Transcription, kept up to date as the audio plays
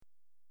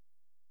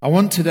I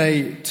want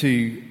today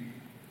to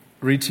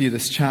read to you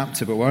this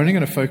chapter, but we're only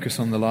going to focus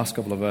on the last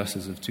couple of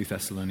verses of 2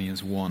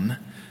 Thessalonians 1.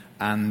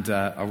 And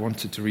I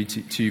wanted to read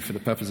to you for the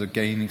purpose of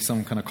gaining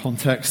some kind of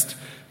context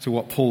to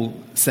what Paul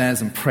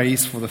says and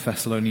prays for the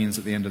Thessalonians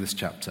at the end of this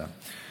chapter.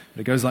 But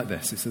it goes like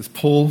this. It says,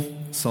 Paul,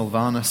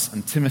 Silvanus,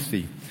 and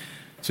Timothy,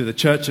 to the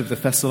church of the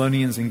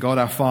Thessalonians in God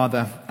our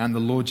Father and the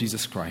Lord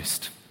Jesus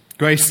Christ.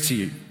 Grace to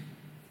you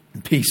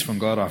and peace from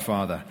God our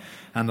Father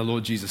and the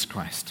Lord Jesus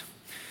Christ.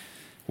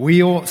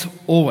 We ought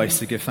always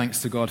to give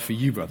thanks to God for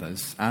you,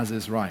 brothers, as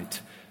is right,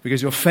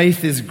 because your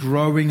faith is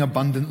growing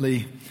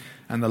abundantly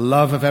and the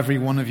love of every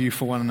one of you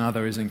for one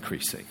another is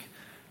increasing.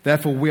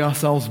 Therefore, we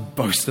ourselves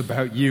boast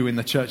about you in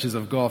the churches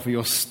of God for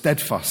your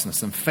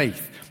steadfastness and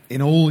faith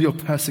in all your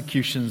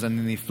persecutions and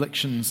in the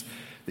afflictions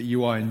that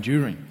you are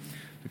enduring.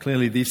 But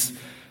clearly, these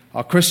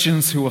are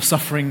Christians who are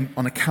suffering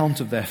on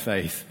account of their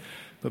faith.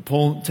 But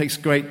Paul takes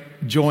great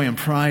joy and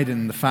pride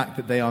in the fact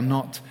that they are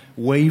not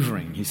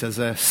wavering. He says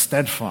they're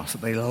steadfast,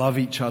 that they love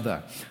each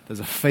other. There's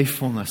a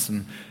faithfulness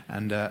and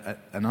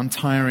an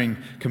untiring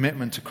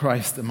commitment to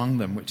Christ among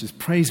them, which is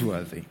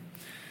praiseworthy.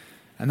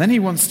 And then he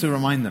wants to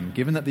remind them,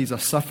 given that these are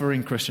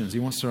suffering Christians, he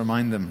wants to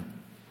remind them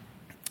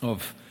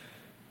of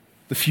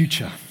the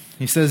future.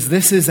 He says,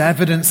 this is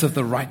evidence of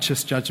the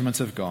righteous judgment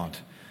of God,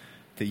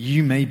 that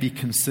you may be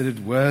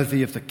considered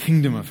worthy of the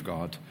kingdom of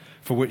God,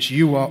 for which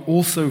you are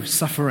also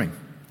suffering.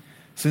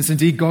 Since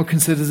indeed God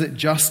considers it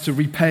just to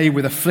repay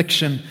with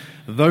affliction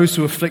those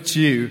who afflict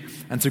you,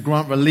 and to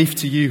grant relief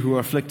to you who are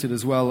afflicted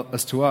as well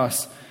as to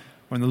us,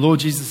 when the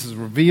Lord Jesus is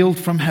revealed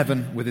from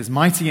heaven with his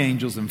mighty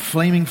angels in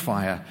flaming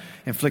fire,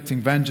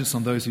 inflicting vengeance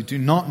on those who do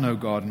not know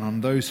God and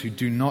on those who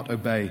do not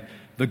obey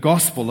the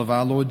gospel of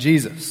our Lord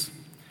Jesus.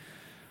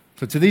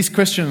 So to these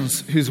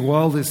Christians whose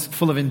world is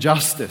full of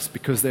injustice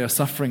because they are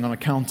suffering on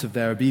account of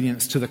their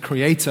obedience to the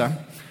Creator,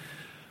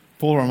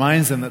 Paul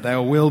reminds them that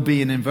there will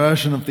be an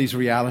inversion of these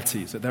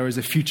realities, that there is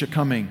a future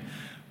coming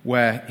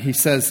where he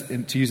says,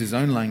 to use his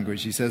own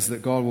language, he says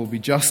that God will be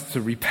just to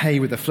repay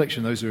with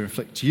affliction those who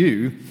afflict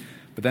you,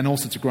 but then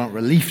also to grant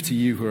relief to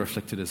you who are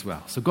afflicted as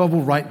well. So God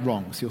will right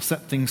wrongs. He'll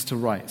set things to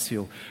rights.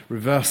 He'll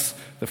reverse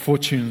the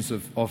fortunes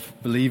of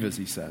believers,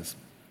 he says.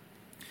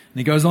 And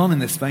he goes on in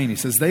this vein. He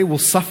says, they will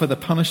suffer the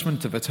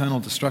punishment of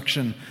eternal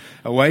destruction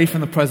away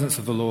from the presence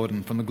of the Lord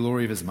and from the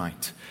glory of his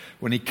might,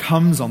 when he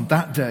comes on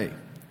that day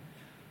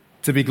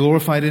to be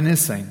glorified in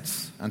his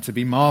saints and to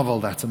be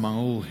marveled at among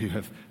all who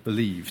have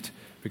believed,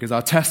 because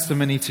our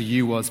testimony to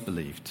you was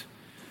believed.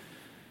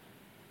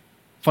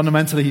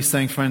 Fundamentally, he's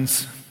saying,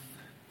 friends,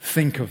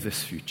 think of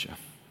this future.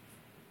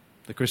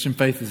 The Christian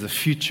faith is a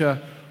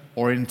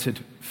future-oriented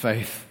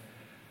faith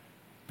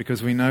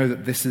because we know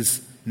that this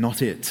is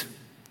not it.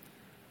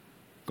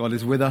 God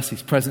is with us,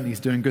 he's present, he's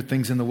doing good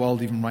things in the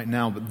world even right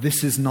now, but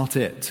this is not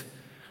it.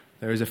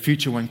 There is a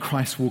future when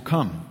Christ will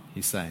come,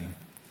 he's saying.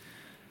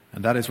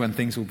 And that is when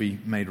things will be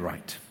made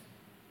right.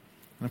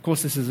 And of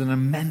course, this is an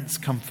immense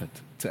comfort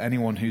to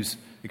anyone who's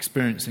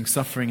experiencing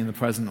suffering in the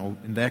present, or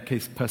in their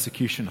case,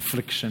 persecution,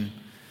 affliction,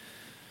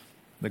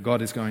 that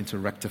God is going to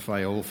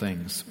rectify all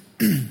things.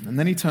 And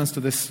then he turns to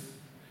this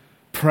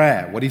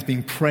prayer, what he's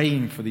been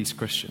praying for these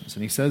Christians.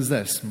 And he says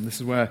this, and this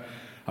is where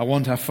I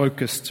want our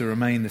focus to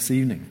remain this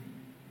evening.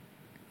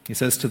 He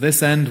says, to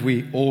this end,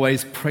 we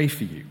always pray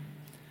for you,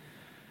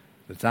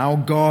 that our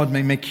God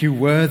may make you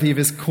worthy of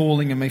his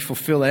calling and may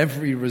fulfill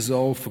every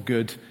resolve for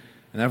good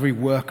and every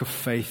work of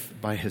faith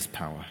by his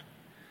power,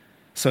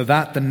 so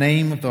that the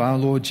name of our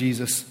Lord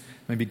Jesus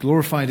may be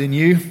glorified in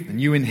you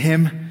and you in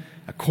him,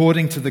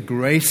 according to the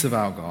grace of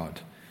our God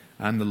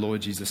and the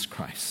Lord Jesus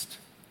Christ.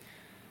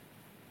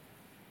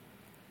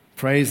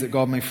 Prays that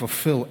God may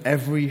fulfill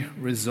every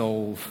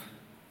resolve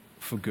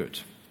for good.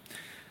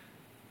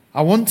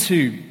 I want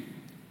to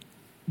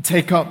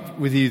take up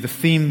with you the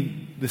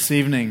theme this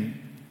evening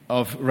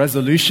of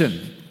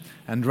resolution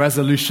and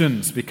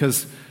resolutions,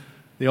 because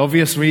the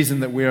obvious reason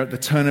that we're at the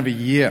turn of a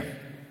year,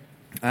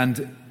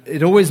 and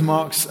it always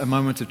marks a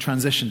moment of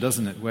transition,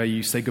 doesn't it, where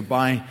you say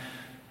goodbye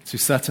to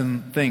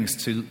certain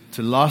things,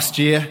 to last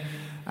year,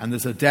 and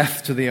there's a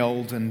death to the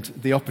old and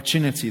the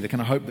opportunity, the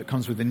kind of hope that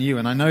comes with the new.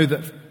 And I know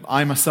that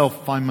I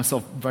myself find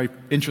myself very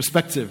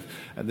introspective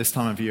at this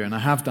time of year, and I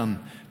have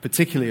done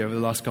particularly over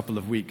the last couple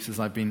of weeks as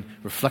I've been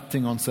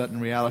reflecting on certain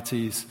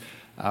realities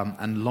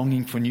and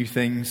longing for new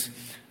things.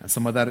 And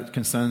some of that it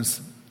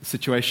concerns the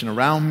situation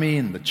around me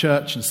and the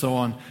church and so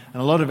on.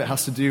 And a lot of it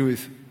has to do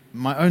with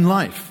my own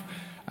life.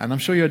 And I'm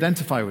sure you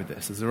identify with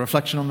this. There's a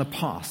reflection on the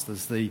past.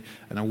 There's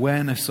an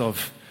awareness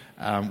of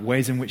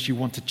ways in which you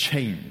want to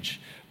change.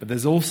 But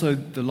there's also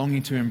the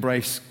longing to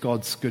embrace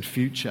God's good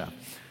future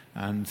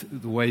and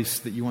the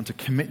ways that you want to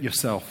commit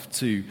yourself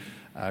to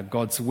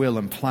God's will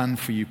and plan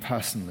for you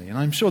personally. And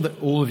I'm sure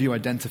that all of you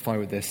identify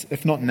with this.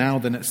 If not now,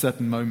 then at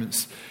certain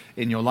moments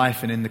in your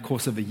life and in the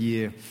course of a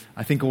year.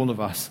 I think all of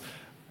us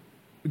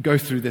go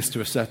through this to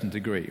a certain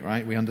degree,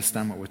 right? We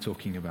understand what we're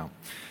talking about.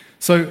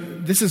 So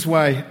this is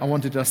why I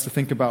wanted us to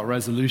think about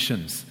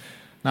resolutions.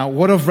 Now,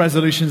 what of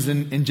resolutions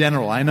in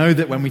general? I know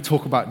that when we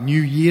talk about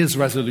New Year's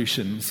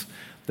resolutions,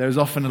 there's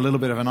often a little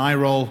bit of an eye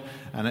roll,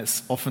 and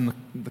it's often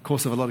the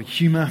course of a lot of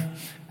humor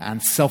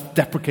and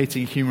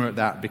self-deprecating humor at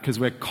that, because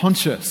we're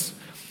conscious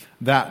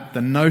that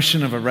the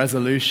notion of a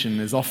resolution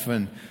is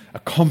often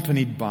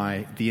accompanied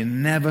by the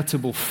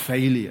inevitable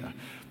failure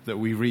that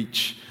we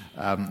reach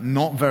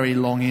not very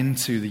long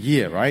into the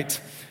year, right?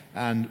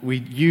 And we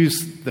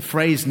use the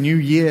phrase "new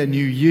year,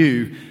 new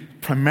you"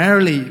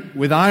 primarily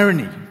with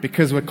irony,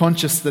 because we're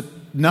conscious that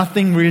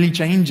nothing really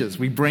changes.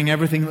 We bring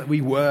everything that we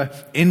were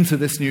into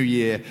this new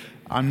year.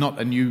 I'm not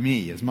a new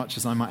me, as much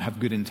as I might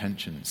have good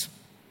intentions.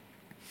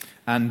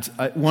 And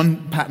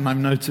one pattern I've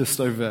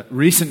noticed over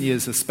recent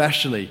years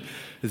especially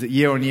is that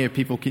year on year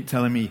people keep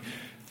telling me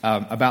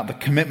about the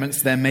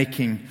commitments they're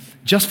making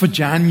just for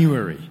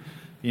January.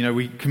 You know,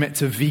 we commit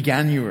to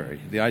Veganuary,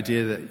 the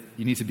idea that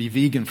you need to be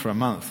vegan for a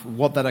month.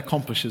 What that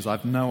accomplishes,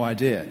 I've no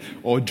idea.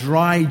 Or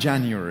Dry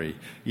January,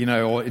 you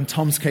know, or in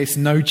Tom's case,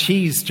 No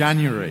Cheese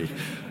January.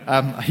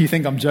 You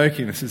think I'm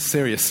joking. This is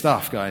serious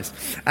stuff, guys.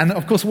 And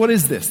of course, what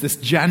is this? This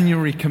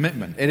January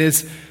commitment. It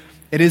is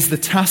the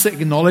tacit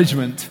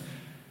acknowledgement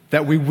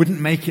that we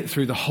wouldn't make it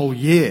through the whole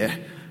year.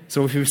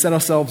 So if we set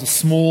ourselves a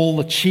small,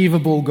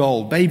 achievable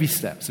goal, baby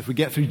steps, if we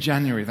get through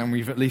January, then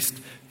we've at least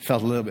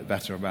felt a little bit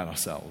better about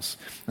ourselves.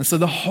 And so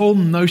the whole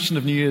notion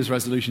of New Year's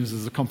resolutions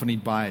is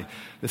accompanied by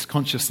this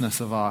consciousness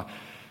of our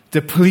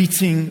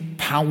depleting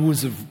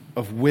powers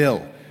of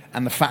will,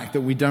 and the fact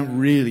that we don't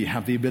really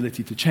have the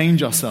ability to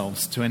change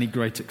ourselves to any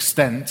great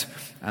extent,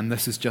 and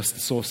this is just a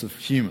source of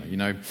humor, you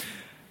know.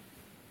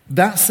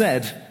 That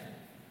said,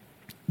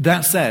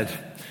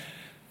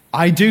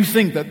 I do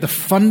think that the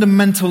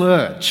fundamental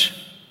urge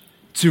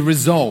to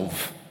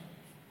resolve,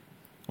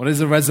 what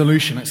is a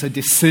resolution? It's a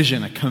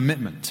decision, a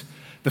commitment.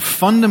 The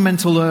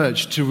fundamental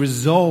urge to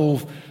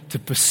resolve to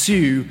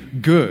pursue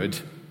good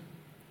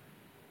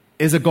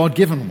is a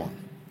God-given one.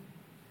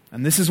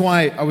 And this is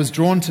why I was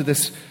drawn to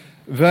this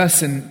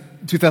verse in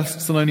 2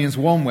 Thessalonians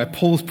 1 where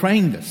Paul's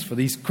praying this for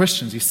these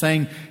Christians.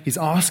 He's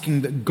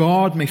asking that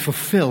God may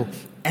fulfill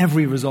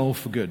every resolve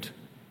for good,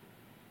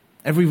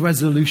 every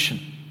resolution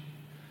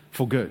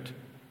for good.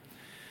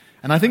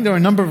 And I think there are a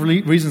number of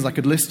reasons I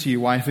could list to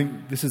you why I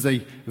think this is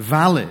a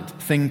valid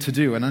thing to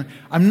do. And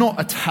I'm not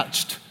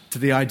attached to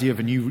the idea of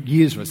a New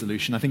Year's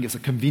resolution. I think it's a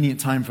convenient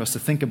time for us to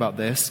think about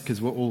this because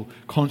we're all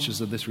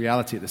conscious of this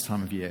reality at this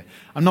time of year.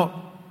 I'm not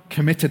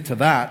committed to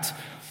that.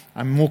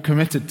 I'm more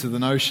committed to the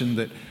notion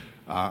that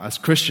as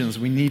Christians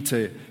we need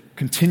to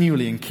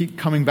continually and keep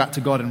coming back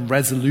to God in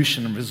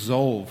resolution and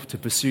resolve to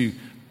pursue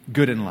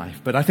good in life.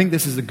 But I think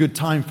this is a good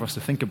time for us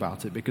to think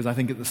about it because I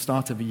think at the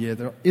start of a year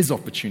there is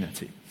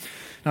opportunity.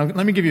 Now,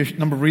 let me give you a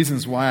number of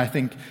reasons why I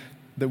think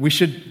that we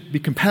should be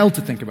compelled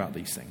to think about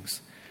these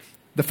things.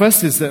 The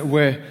first is that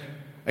we're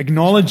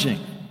acknowledging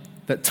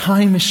that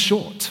time is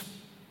short.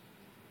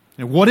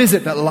 You know, what is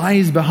it that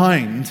lies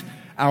behind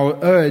our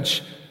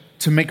urge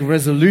to make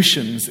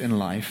resolutions in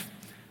life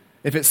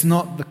if it's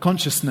not the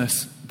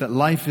consciousness that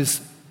life is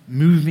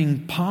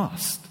moving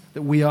past,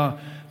 that we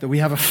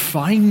have a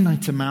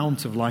finite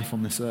amount of life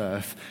on this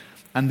earth,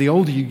 and the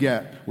older you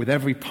get, with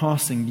every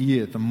passing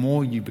year, the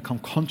more you become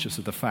conscious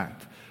of the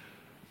fact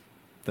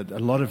that a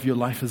lot of your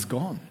life has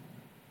gone.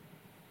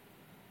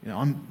 You know,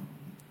 I'm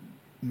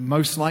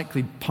most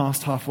likely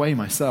past halfway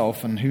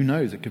myself, and who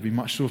knows, it could be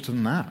much shorter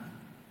than that.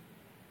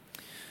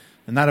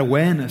 And that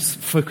awareness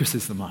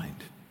focuses the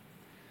mind.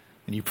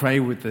 And you pray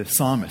with the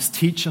psalmist,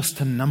 teach us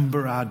to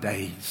number our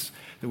days,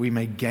 that we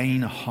may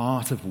gain a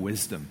heart of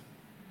wisdom.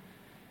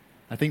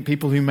 I think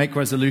people who make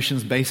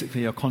resolutions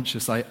basically are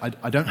conscious, I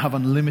don't have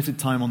unlimited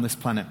time on this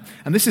planet.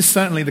 And this is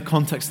certainly the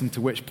context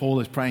into which Paul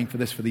is praying for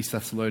this for these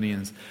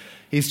Thessalonians.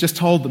 He's just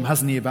told them,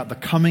 hasn't he, about the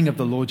coming of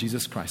the Lord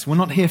Jesus Christ. We're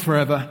not here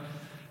forever.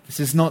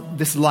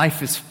 This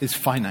life is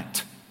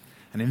finite.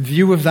 And in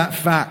view of that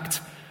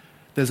fact,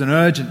 there's an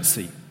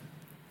urgency.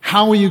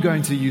 How are you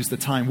going to use the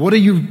time? What are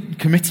you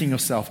committing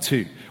yourself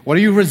to? What are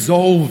you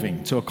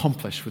resolving to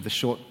accomplish with the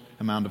short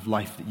amount of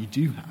life that you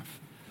do have?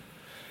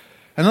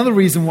 Another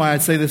reason why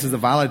I'd say this is a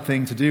valid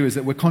thing to do is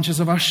that we're conscious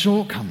of our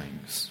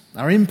shortcomings,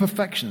 our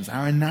imperfections,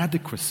 our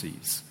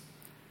inadequacies.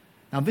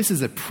 Now, this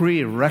is a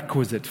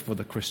prerequisite for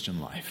the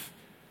Christian life.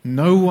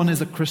 No one is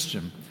a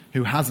Christian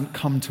who hasn't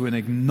come to an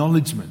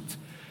acknowledgement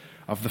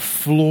of the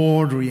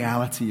flawed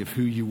reality of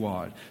who you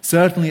are.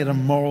 Certainly at a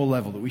moral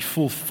level, that we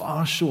fall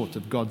far short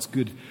of God's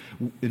good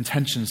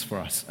intentions for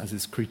us as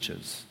his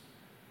creatures.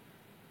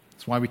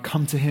 That's why we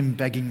come to him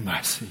begging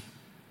mercy.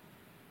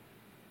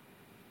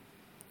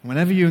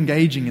 Whenever you're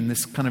engaging in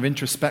this kind of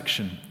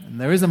introspection, and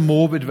there is a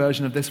morbid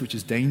version of this which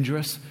is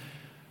dangerous,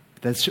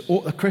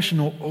 a Christian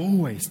ought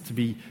always to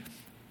be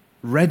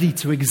ready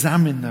to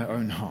examine their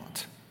own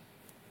heart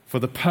for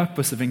the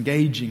purpose of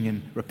engaging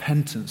in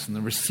repentance and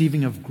the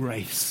receiving of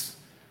grace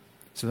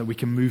so that we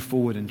can move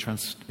forward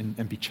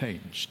and be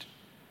changed.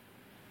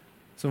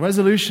 So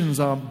resolutions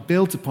are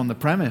built upon the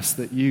premise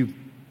that you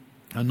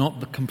are not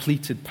the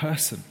completed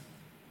person.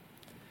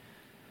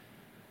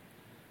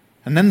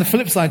 And then the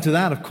flip side to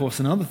that, of course,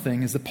 another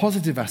thing is the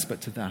positive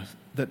aspect of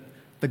that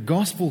the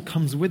gospel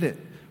comes with it.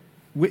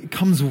 It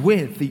comes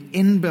with the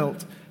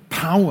inbuilt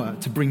power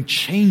to bring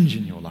change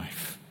in your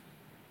life.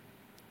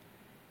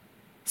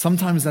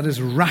 Sometimes that is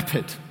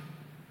rapid.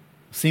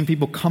 I've seen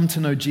people come to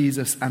know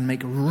Jesus and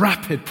make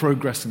rapid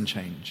progress and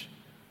change.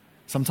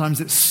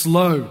 Sometimes it's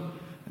slow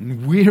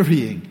and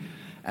wearying,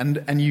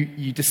 and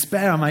you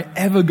despair, am I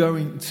ever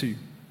going to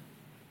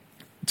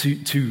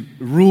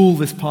rule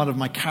this part of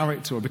my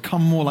character or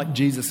become more like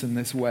Jesus in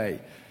this way?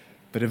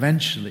 But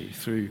eventually,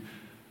 through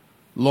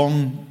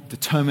long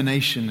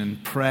determination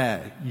and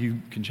prayer,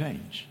 you can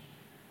change.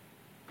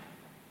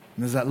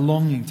 And there's that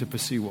longing to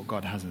pursue what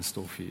God has in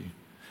store for you.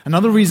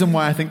 Another reason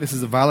why I think this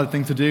is a valid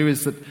thing to do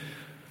is that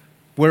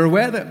we're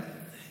aware that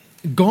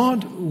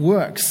God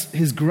works,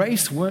 His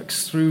grace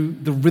works through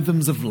the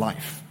rhythms of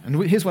life.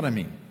 And here's what I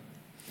mean.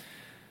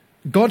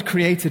 God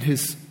created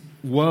His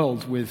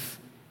world with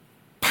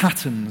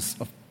patterns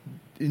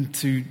in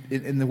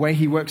the way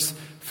He works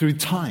through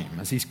time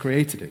as He's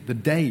created it. The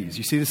days,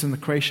 you see this in the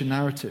creation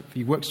narrative.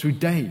 He works through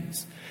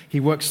days. He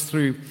works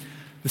through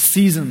the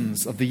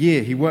seasons of the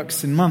year. He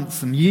works in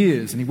months and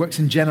years, and He works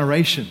in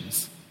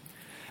generations.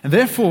 And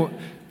therefore,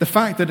 the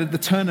fact that at the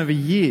turn of a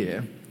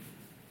year,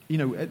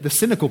 the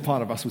cynical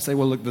part of us would say,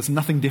 well, look, there's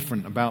nothing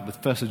different about the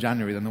 1st of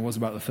January than there was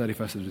about the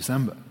 31st of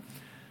December.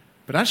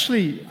 But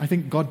actually, I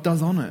think God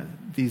does honor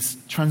these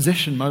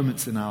transition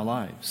moments in our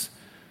lives.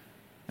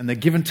 And they're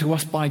given to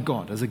us by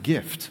God as a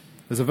gift.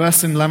 There's a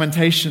verse in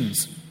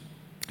Lamentations,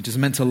 which has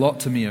meant a lot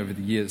to me over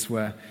the years,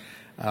 where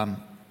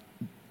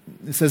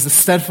it says, the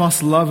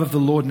steadfast love of the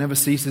Lord never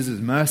ceases, His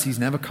mercies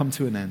never come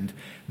to an end.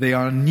 They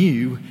are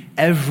new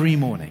every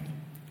morning.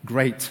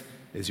 Great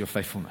is your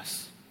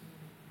faithfulness.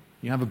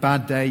 You have a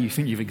bad day, you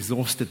think you've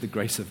exhausted the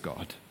grace of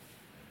God.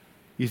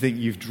 You think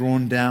you've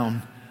drawn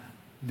down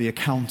the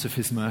account of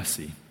His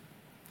mercy.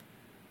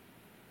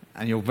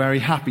 And you're very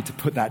happy to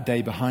put that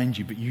day behind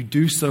you, but you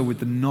do so with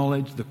the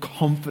knowledge, the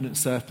confident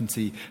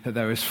certainty that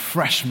there is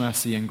fresh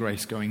mercy and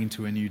grace going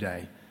into a new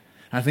day.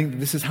 And I think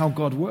this is how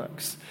God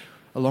works.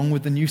 Along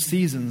with the new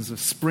seasons of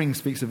spring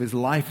speaks of His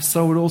life,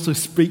 so it also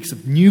speaks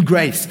of new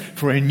grace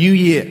for a new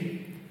year.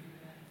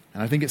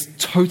 And I think it's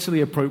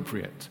totally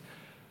appropriate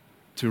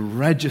to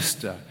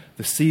register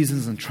the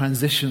seasons and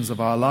transitions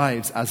of our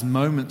lives as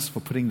moments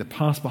for putting the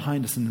past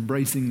behind us and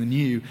embracing the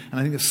new. And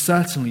I think it's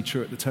certainly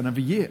true at the turn of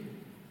a year.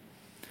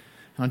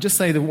 And I'll just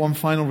say the one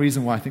final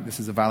reason why I think this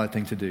is a valid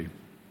thing to do.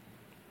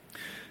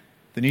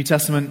 The New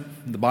Testament,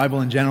 the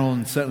Bible in general,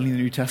 and certainly the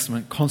New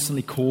Testament,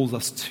 constantly calls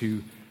us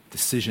to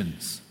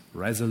decisions,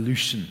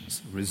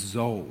 resolutions,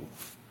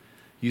 resolve.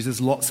 Uses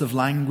lots of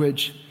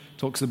language,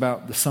 talks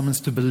about the summons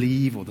to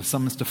believe or the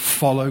summons to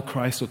follow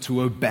Christ or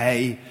to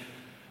obey,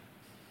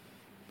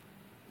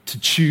 to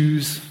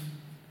choose,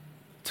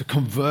 to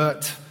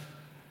convert.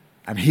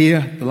 And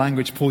here, the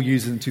language Paul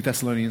uses in 2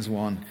 Thessalonians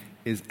 1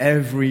 is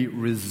every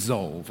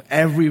resolve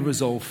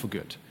for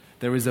good.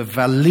 There is a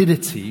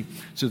validity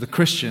to the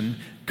Christian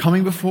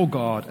coming before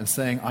God and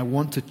saying, I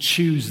want to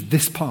choose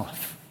this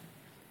path,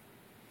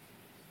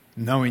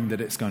 knowing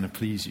that it's going to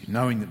please you,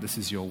 knowing that this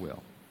is your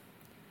will.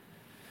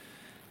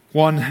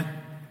 One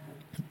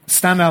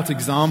standout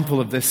example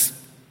of this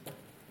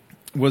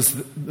was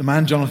the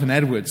man Jonathan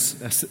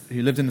Edwards,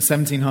 who lived in the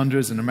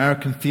 1700s, an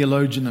American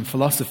theologian and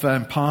philosopher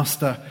and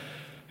pastor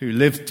who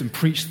lived and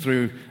preached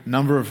through a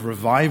number of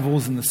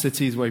revivals in the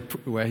cities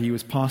where he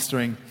was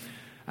pastoring,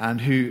 and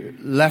who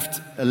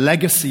left a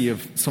legacy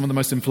of some of the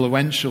most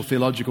influential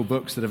theological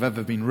books that have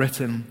ever been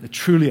written, a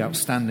truly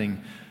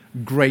outstanding,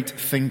 great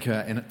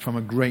thinker from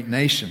a great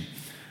nation.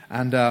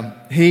 And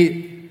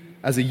he,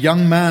 as a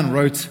young man,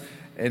 wrote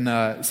in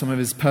some of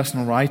his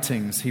personal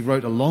writings, he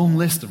wrote a long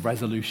list of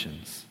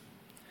resolutions.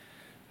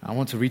 I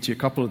want to read you a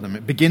couple of them.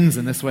 It begins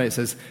in this way. It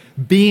says,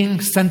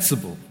 being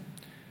sensible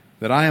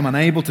that I am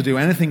unable to do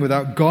anything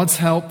without God's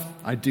help,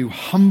 I do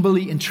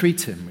humbly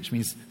entreat Him, which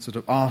means sort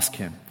of ask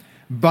Him,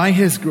 by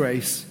His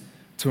grace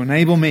to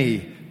enable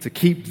me to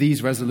keep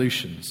these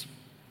resolutions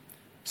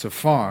so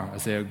far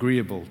as they are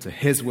agreeable to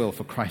His will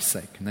for Christ's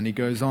sake. And then he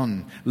goes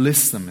on,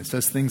 lists them. It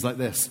says things like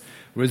this: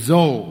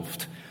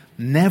 resolved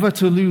never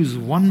to lose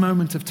one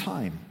moment of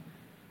time,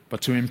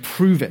 but to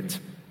improve it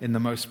in the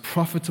most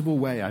profitable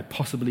way I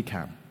possibly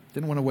can.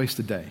 Didn't want to waste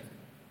a day.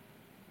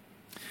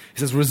 He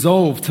says,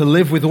 resolved to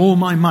live with all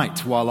my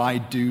might while I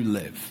do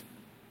live.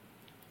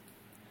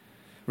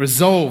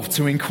 Resolved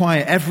to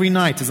inquire every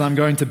night as I'm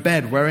going to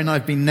bed wherein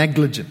I've been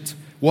negligent,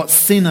 what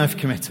sin I've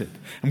committed,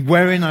 and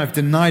wherein I've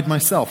denied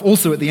myself.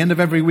 Also at the end of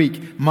every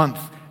week, month,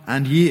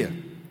 and year.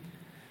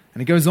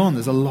 And he goes on.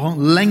 There's a long,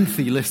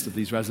 lengthy list of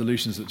these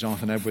resolutions that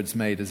Jonathan Edwards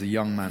made as a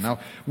young man. Now,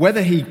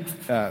 whether he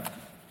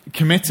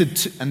committed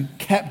to and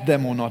kept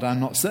them or not, I'm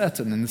not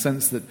certain, in the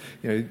sense that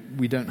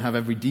we don't have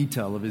every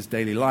detail of his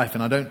daily life,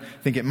 and I don't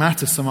think it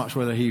matters so much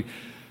whether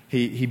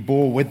he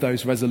bore with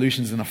those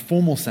resolutions in a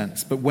formal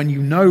sense. But when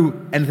you know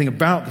anything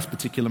about this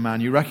particular man,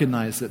 you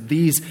recognize that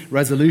these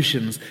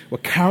resolutions were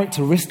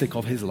characteristic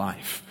of his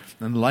life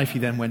and the life he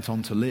then went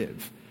on to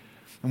live.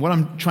 And what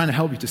I'm trying to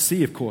help you to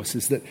see, of course,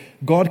 is that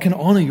God can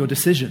honor your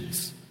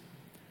decisions.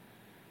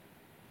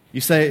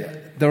 You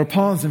say, there are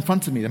paths in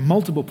front of me, there are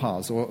multiple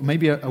paths, or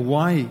maybe a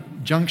Y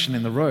junction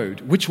in the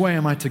road. Which way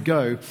am I to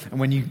go? And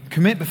when you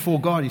commit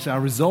before God, you say, I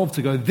resolve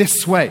to go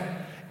this way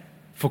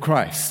for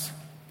Christ.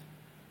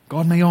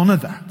 God may honor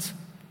that.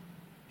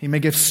 He may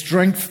give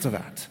strength to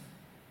that.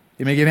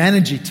 He may give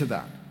energy to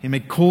that. He may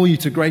call you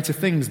to greater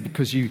things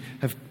because you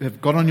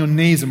have got on your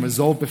knees and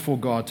resolved before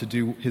God to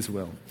do His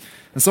will.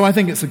 And so I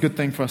think it's a good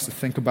thing for us to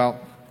think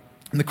about.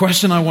 And the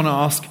question I want to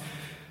ask,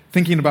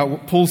 thinking about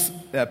what Paul's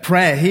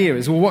prayer here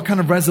is, well, what kind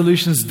of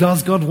resolutions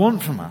does God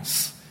want from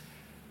us?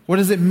 What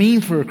does it mean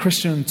for a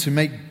Christian to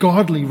make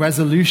godly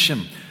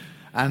resolution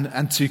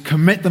and to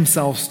commit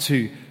themselves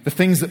to the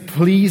things that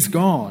please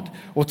God?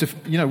 Or to,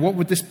 what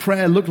would this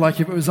prayer look like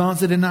if it was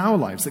answered in our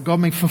lives? That God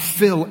may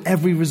fulfill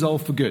every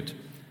resolve for good.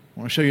 I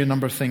want to show you a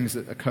number of things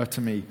that occur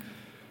to me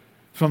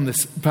from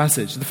this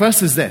passage. The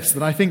first is this,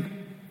 that I think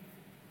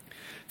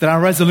that our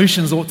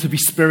resolutions ought to be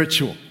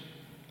spiritual.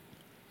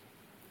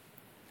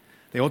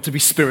 They ought to be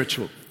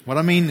spiritual. What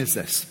I mean is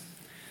this.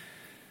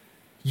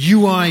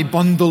 I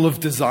bundle of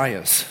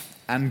desires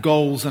and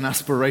goals and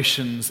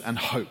aspirations and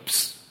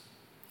hopes.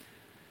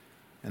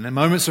 And a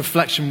moment's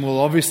reflection will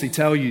obviously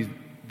tell you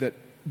that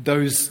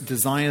those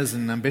desires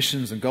and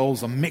ambitions and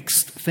goals are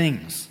mixed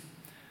things.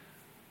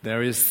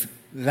 There is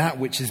that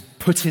which is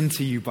put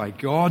into you by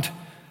God,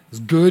 is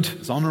good,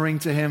 is honoring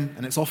to Him,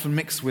 and it's often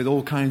mixed with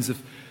all kinds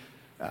of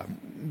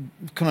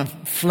kind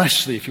of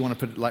fleshly, if you want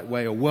to put it that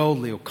way, or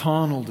worldly or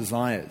carnal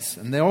desires.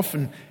 And they're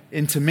often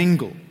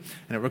intermingle.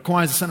 And it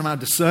requires a certain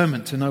amount of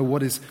discernment to know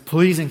what is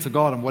pleasing to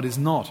God and what is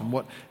not, and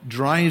what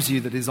drives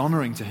you that is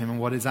honoring to Him and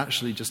what is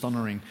actually just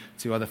honoring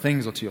to other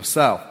things or to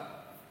yourself.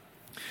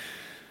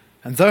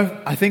 And though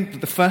I think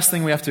that the first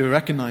thing we have to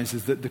recognize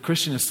is that the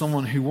Christian is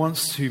someone who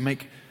wants to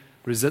make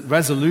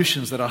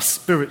resolutions that are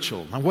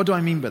spiritual. Now, what do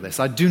I mean by this?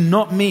 I do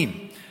not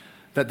mean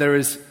that there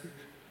is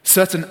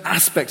certain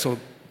aspects or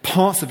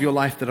parts of your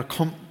life that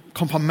are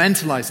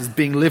compartmentalized as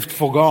being lived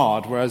for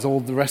God, whereas all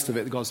the rest of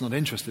it God's not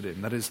interested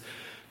in. That is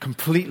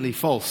completely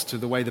false to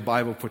the way the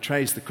Bible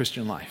portrays the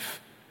Christian life.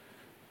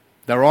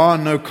 There are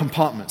no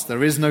compartments.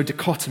 There is no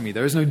dichotomy.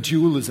 There is no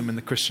dualism in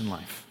the Christian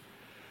life.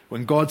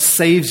 When God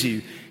saves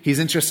you, He's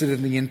interested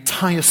in the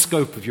entire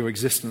scope of your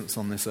existence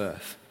on this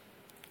earth.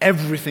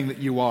 Everything that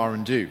you are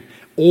and do,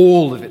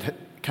 all of it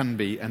can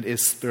be and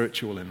is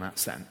spiritual in that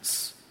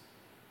sense.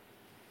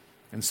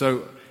 And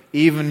so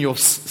even your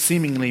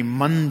seemingly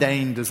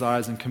mundane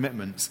desires and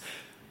commitments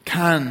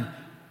can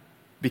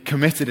be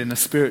committed in a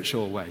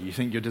spiritual way. You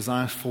think your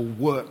desires for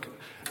work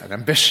and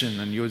ambition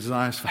and your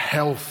desires for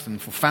health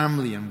and for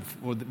family and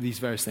for these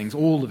various things,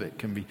 all of it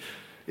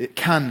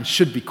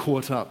should be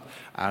caught up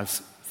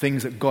as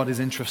things that God is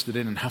interested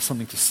in and has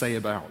something to say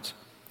about.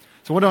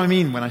 So what do I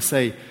mean when I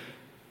say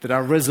that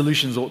our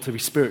resolutions ought to be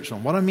spiritual?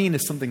 And what I mean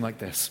is something like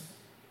this.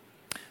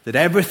 That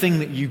everything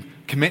that you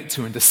commit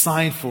to and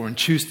decide for and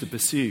choose to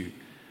pursue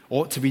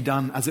ought to be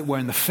done, as it were,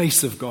 in the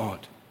face of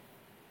God.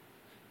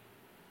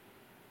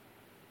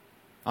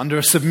 Under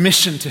a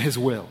submission to His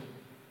will.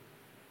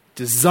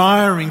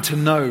 Desiring to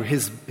know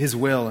His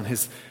will and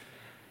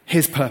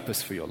His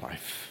purpose for your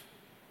life.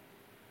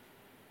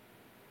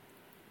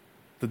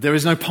 That there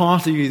is no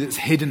part of you that's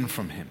hidden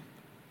from Him.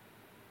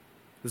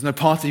 There's no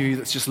part of you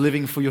that's just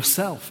living for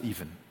yourself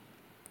even.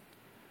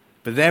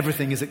 But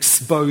everything is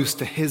exposed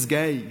to His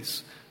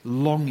gaze,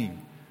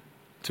 longing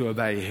to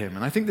obey Him.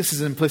 And I think this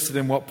is implicit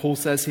in what Paul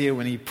says here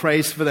when he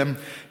prays for them,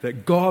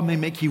 that God may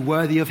make you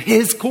worthy of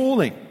His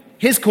calling,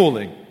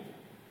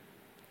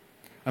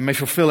 and may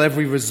fulfill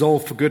every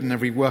resolve for good and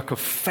every work of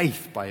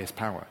faith by His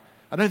power.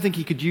 I don't think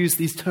he could use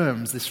these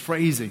terms, this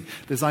phrasing,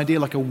 this idea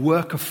like a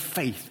work of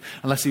faith,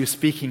 unless he's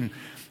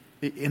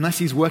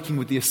working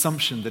with the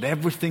assumption that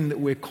everything that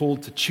we're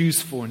called to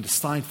choose for and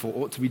decide for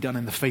ought to be done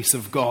in the face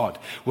of God.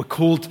 We're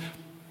called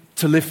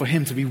to live for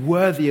Him, to be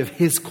worthy of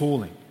His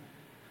calling.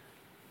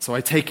 So I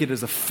take it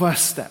as a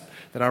first step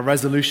that our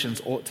resolutions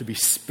ought to be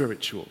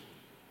spiritual.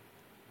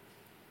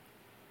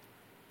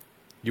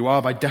 You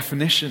are, by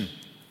definition,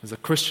 as a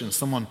Christian,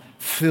 someone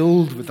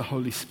filled with the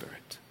Holy Spirit.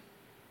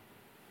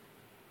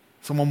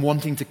 Someone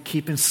wanting to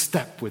keep in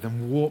step with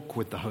and walk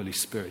with the Holy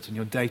Spirit in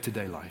your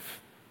day-to-day life.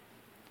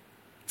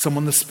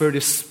 Someone the Spirit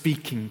is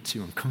speaking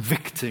to and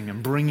convicting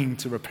and bringing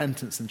to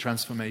repentance and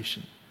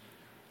transformation.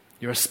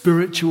 You're a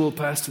spiritual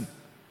person.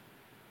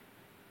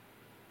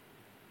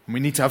 And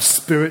we need to have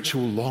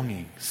spiritual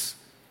longings.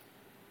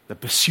 The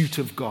pursuit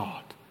of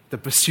God. The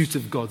pursuit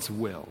of God's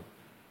will.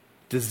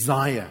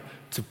 Desire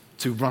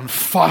to run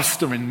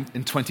faster in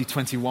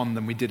 2021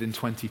 than we did in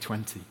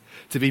 2020.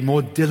 To be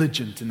more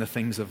diligent in the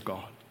things of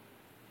God.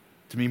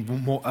 To be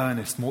more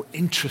earnest, more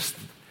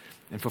interested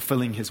in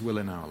fulfilling His will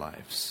in our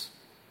lives.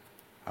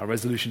 Our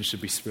resolutions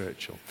should be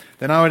spiritual.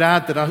 Then I would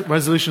add that our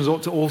resolutions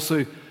ought to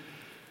also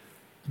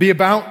be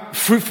about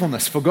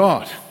fruitfulness for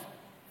God.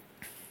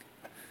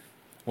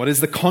 What is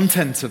the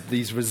content of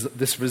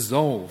this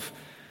resolve?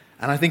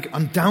 And I think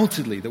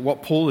undoubtedly that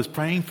what Paul is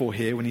praying for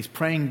here, when he's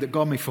praying that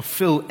God may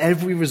fulfill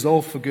every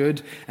resolve for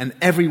good and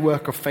every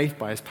work of faith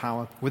by his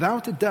power,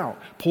 without a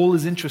doubt, Paul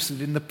is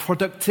interested in the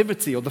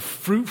productivity or the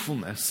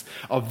fruitfulness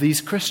of these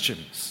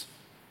Christians.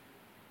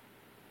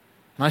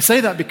 And I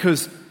say that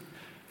because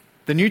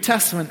the New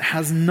Testament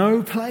has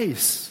no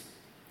place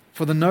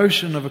for the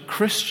notion of a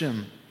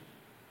Christian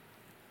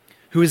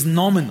who is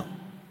nominal,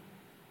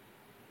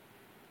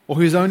 or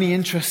who is only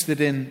interested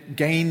in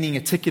gaining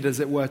a ticket, as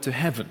it were, to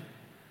heaven.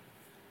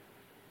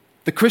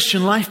 The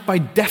Christian life, by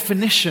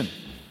definition,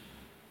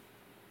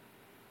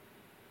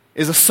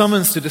 is a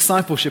summons to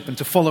discipleship and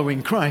to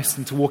following Christ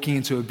and to walking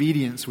into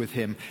obedience with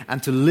him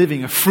and to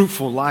living a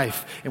fruitful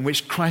life in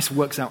which Christ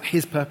works out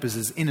his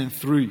purposes in and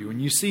through you.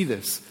 And you see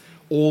this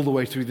all the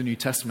way through the New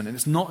Testament. And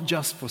it's not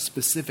just for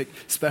specific,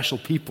 special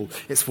people.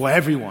 It's for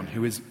everyone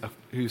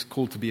who's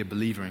called to be a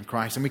believer in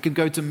Christ. And we could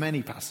go to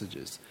many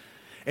passages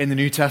in the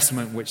New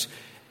Testament which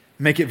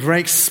make it very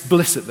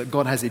explicit that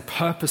God has a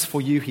purpose for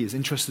you. He is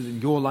interested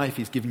in your life.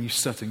 He's given you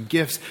certain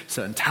gifts,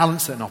 certain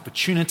talents, certain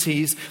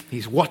opportunities.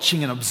 He's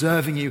watching and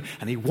observing you,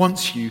 and he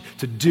wants you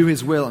to do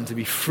his will and to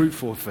be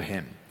fruitful for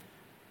him.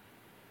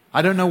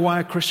 I don't know why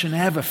a Christian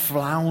ever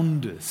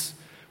flounders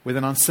with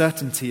an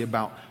uncertainty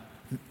about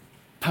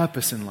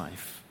purpose in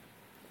life,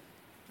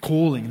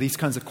 calling, these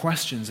kinds of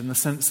questions, in the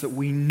sense that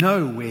we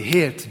know we're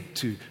here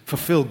to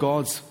fulfill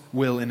God's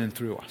will in and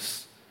through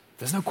us.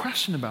 There's no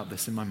question about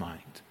this in my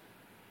mind.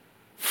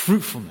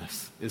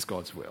 Fruitfulness is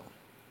God's will.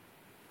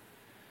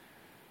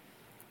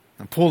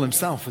 And Paul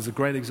himself is a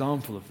great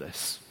example of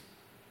this.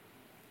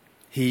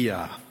 He,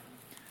 in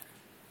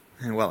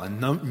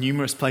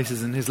numerous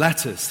places in his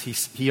letters,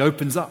 he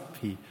opens up.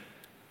 He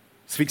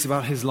speaks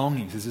about his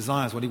longings, his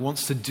desires, what he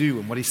wants to do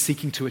and what he's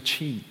seeking to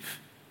achieve.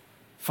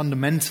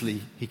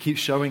 Fundamentally, he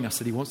keeps showing us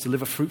that he wants to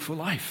live a fruitful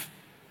life.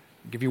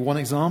 I'll give you one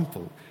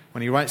example.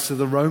 When he writes to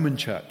the Roman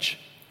church,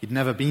 he'd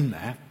never been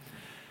there,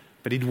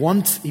 but he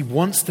wants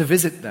to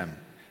visit them.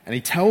 And he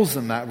tells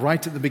them that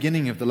right at the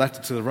beginning of the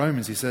letter to the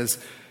Romans. He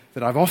says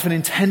that I've often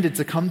intended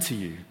to come to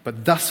you,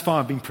 but thus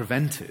far been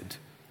prevented,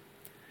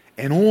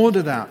 in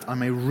order that I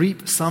may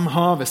reap some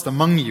harvest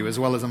among you as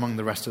well as among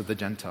the rest of the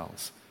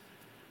Gentiles.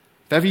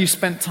 If ever you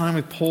spent time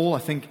with Paul, I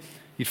think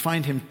you'd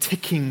find him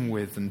ticking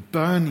with and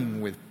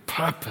burning with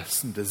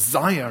purpose and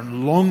desire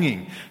and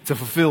longing to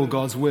fulfill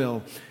God's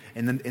will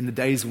in the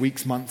days,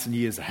 weeks, months, and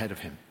years ahead of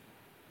him.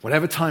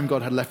 Whatever time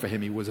God had left for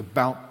him, he was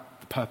about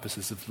the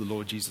purposes of the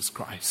Lord Jesus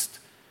Christ.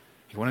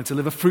 He wanted to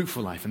live a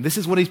fruitful life. And this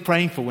is what he's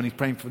praying for when he's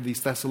praying for these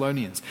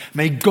Thessalonians.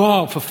 May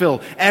God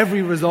fulfill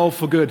every resolve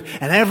for good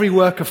and every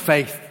work of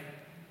faith,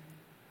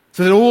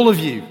 so that all of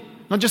you,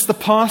 not just the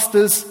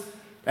pastors,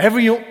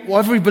 every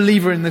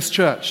believer in this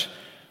church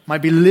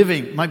might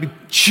be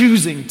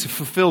choosing to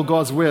fulfill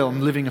God's will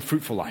and living a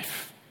fruitful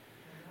life.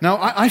 Now,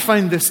 I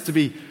find this to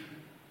be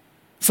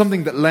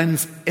something that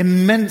lends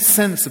immense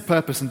sense of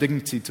purpose and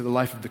dignity to the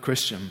life of the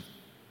Christian.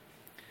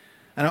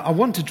 And I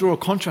want to draw a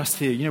contrast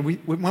here. You know,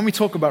 when we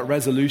talk about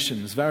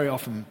resolutions, very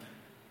often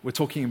we're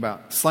talking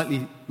about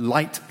slightly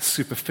light,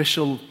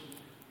 superficial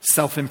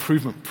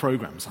self-improvement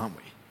programs, aren't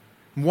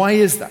we? Why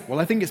is that? Well,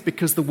 I think it's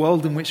because the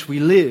world in which we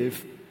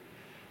live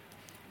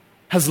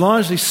has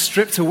largely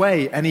stripped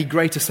away any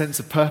greater sense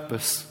of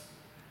purpose.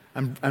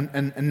 And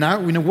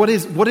now we know what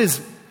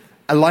is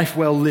a life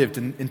well lived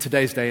in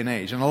today's day and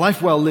age. And a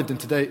life well lived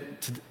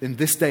in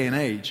this day and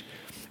age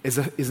is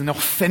an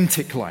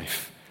authentic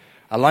life.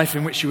 A life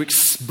in which you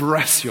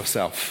express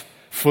yourself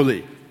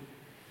fully.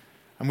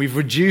 And we've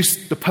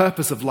reduced the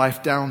purpose of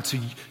life down to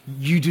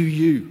you do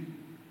you.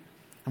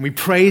 And we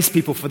praise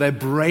people for their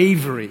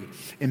bravery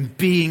in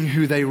being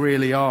who they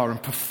really are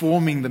and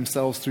performing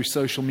themselves through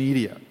social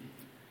media.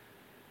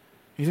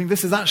 You think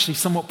this is actually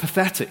somewhat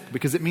pathetic,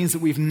 because it means that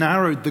we've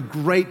narrowed the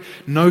great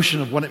notion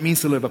of what it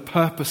means to live a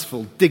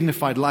purposeful,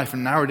 dignified life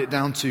and narrowed it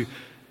down to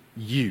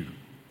you,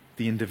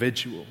 the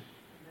individual.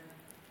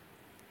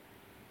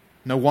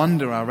 No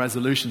wonder our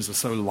resolutions are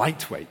so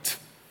lightweight,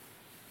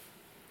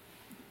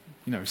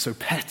 so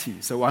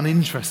petty, so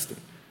uninteresting,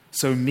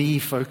 so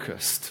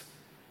me-focused.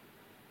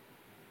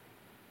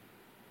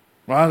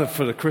 Rather,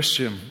 for the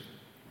Christian,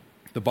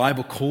 the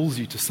Bible calls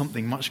you to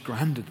something much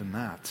grander than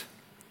that.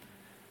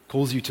 It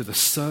calls you to the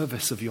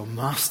service of your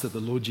Master, the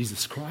Lord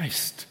Jesus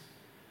Christ.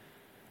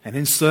 And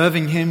in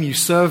serving him, you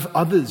serve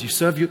others, you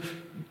serve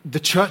the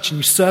church, and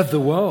you serve the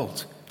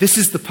world. This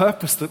is the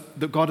purpose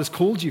that God has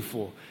called you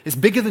for. It's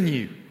bigger than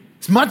you.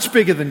 It's much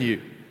bigger than you.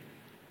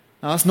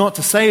 Now, that's not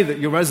to say that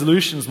your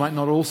resolutions might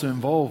not also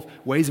involve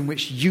ways in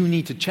which you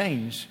need to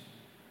change.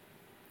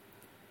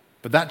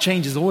 But that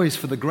change is always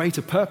for the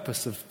greater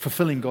purpose of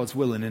fulfilling God's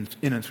will in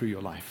and through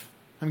your life.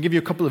 I'm going to give you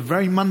a couple of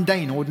very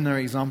mundane,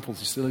 ordinary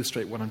examples just to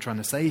illustrate what I'm trying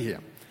to say here.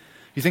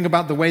 You think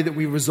about the way that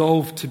we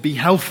resolve to be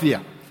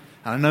healthier.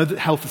 And I know that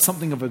health is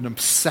something of an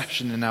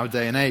obsession in our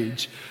day and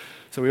age,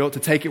 so we ought to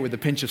take it with a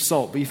pinch of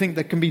salt. But you think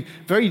there can be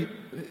very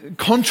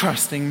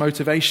contrasting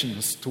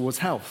motivations towards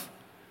health.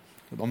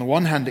 On the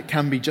one hand, it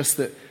can be just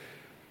that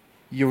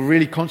you're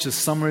really conscious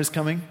summer is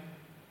coming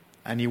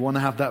and you want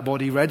to have that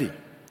body ready.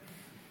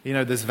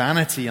 There's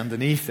vanity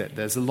underneath it.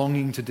 There's a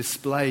longing to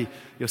display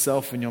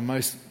yourself in your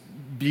most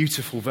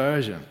beautiful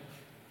version.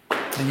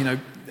 And,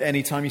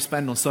 any time you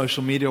spend on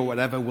social media or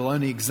whatever will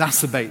only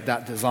exacerbate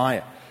that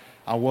desire.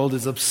 Our world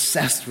is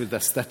obsessed with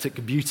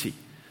aesthetic beauty.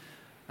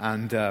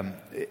 And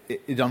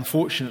it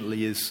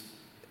unfortunately is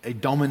a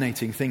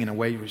dominating thing in a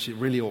way which it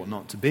really ought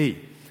not to be.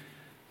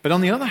 But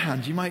on the other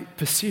hand, you might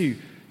pursue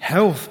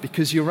health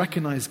because you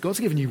recognize God's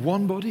given you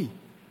one body.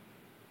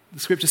 The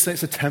scriptures say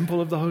it's a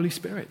temple of the Holy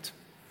Spirit.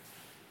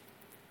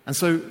 And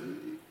so,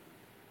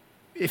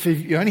 if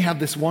you only have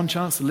this one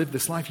chance to live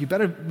this life, you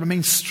better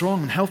remain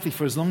strong and healthy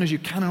for as long as you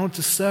can in order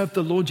to serve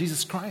the Lord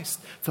Jesus Christ,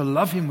 to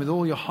love him with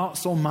all your heart,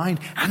 soul, mind,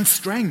 and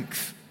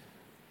strength.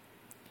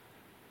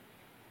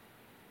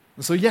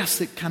 And so,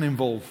 yes, it can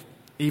involve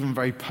even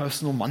very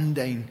personal,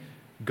 mundane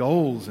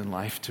goals in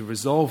life to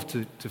resolve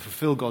to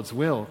fulfill God's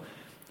will,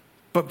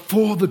 but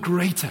for the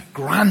greater,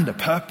 grander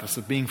purpose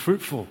of being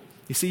fruitful.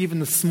 You see, even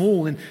the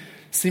small and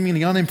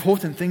seemingly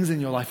unimportant things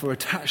in your life are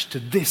attached to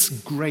this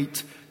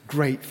great,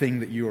 great thing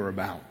that you are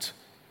about.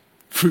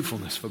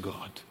 Fruitfulness for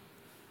God.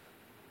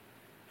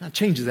 That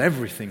changes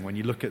everything when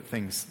you look at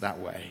things that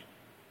way.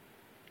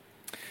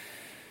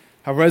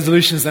 Our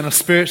resolutions then are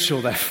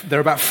spiritual. They're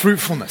about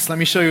fruitfulness. Let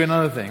me show you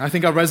another thing. I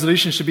think our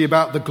resolutions should be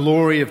about the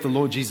glory of the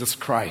Lord Jesus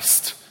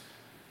Christ.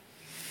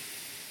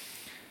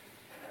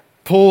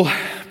 Paul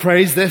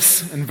prays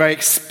this in very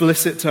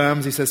explicit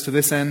terms. He says, to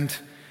this end,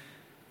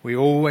 we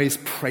always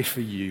pray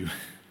for you,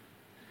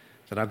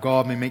 that our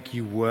God may make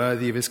you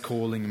worthy of his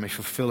calling and may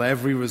fulfill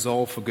every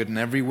resolve for good and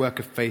every work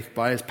of faith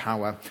by his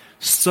power,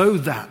 so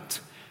that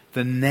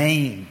the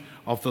name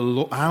of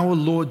our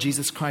Lord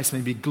Jesus Christ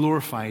may be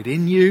glorified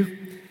in you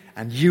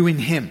and you in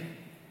him.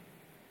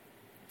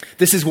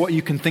 This is what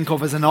you can think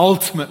of as an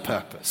ultimate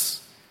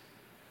purpose.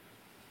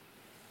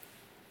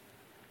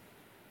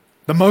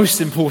 The most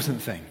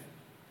important thing.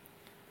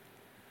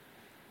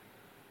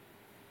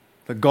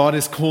 That God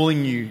is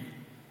calling you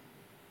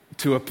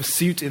to a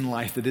pursuit in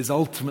life that is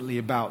ultimately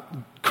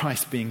about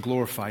Christ being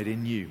glorified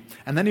in you.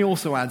 And then he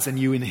also adds, and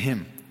you in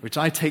him, which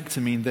I take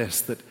to mean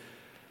this, that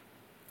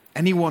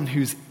anyone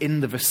who's in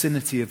the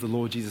vicinity of the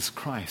Lord Jesus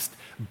Christ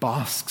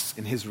basks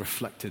in his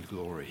reflected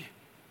glory.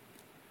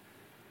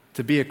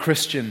 To be a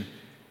Christian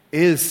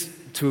is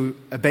to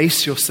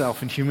abase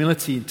yourself in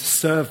humility to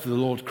serve the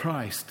Lord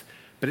Christ,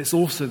 but it's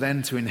also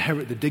then to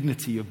inherit the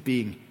dignity of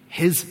being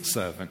his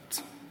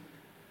servant,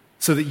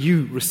 so that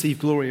you receive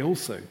glory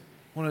also.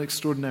 What an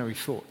extraordinary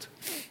thought.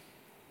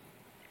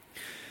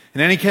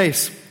 In any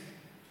case,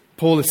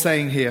 Paul is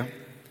saying here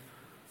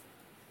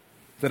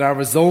that our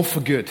resolve for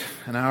good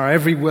and our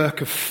every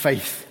work of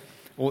faith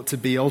ought to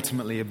be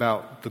ultimately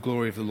about the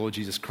glory of the Lord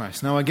Jesus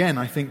Christ. Now again,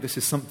 I think this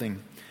is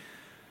something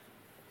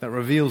that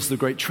reveals the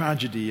great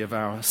tragedy of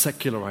our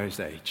secularized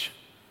age,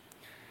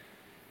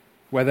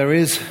 where there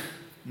is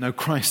no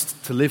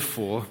Christ to live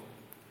for,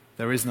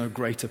 there is no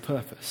greater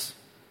purpose.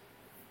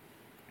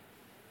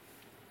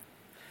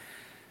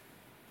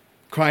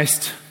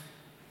 Christ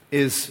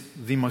is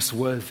the most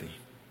worthy,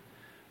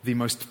 the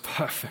most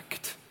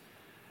perfect,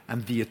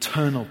 and the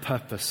eternal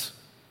purpose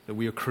that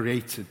we are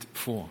created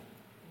for,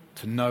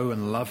 to know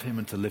and love him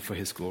and to live for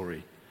his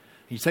glory.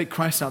 You take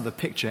Christ out of the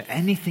picture,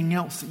 anything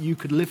else that you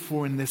could live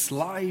for in this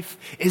life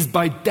is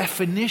by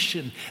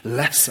definition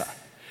lesser,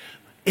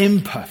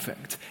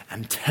 imperfect,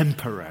 and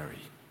temporary.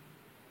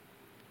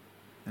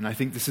 And I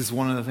think this is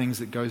one of the things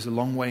that goes a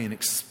long way in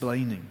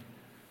explaining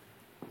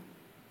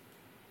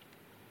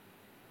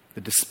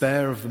the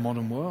despair of the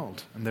modern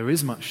world, and there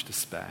is much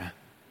despair,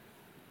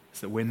 is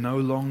that we're no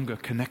longer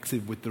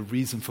connected with the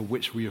reason for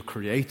which we are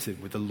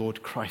created, with the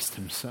Lord Christ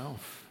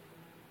himself,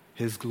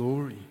 his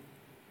glory.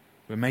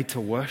 We're made to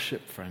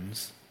worship,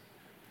 friends.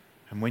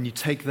 And when you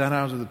take that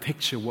out of the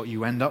picture, what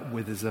you end up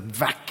with is a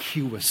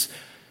vacuous,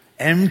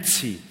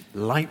 empty,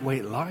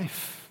 lightweight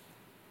life.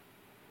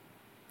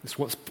 It's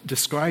what's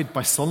described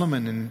by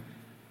Solomon in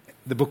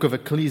the book of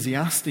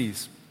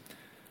Ecclesiastes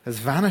as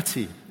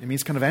vanity. It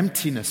means kind of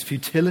emptiness,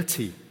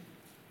 futility.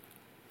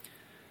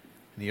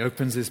 And he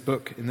opens his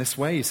book in this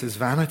way. He says,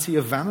 vanity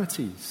of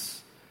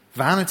vanities.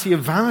 Vanity of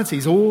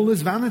vanities. All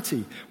is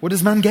vanity. What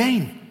does man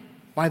gain?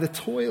 By the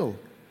toil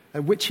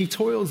at which he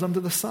toils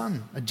under the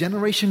sun. A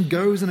generation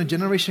goes and a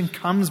generation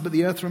comes, but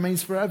the earth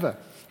remains forever.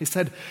 He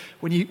said,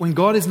 when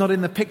God is not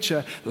in the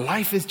picture,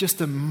 life is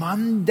just a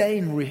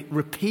mundane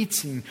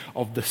repeating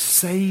of the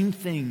same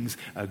things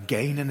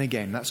again and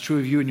again. That's true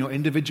of you in your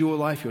individual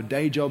life, your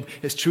day job.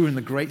 It's true in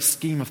the great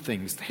scheme of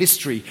things.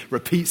 History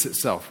repeats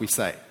itself, we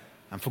say.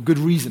 And for good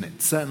reason,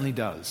 it certainly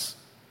does.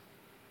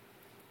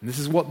 And this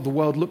is what the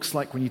world looks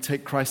like when you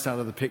take Christ out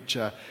of the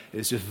picture.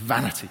 It's just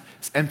vanity,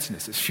 it's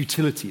emptiness, it's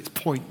futility, it's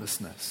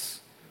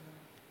pointlessness.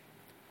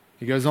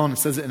 He goes on and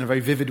says it in a very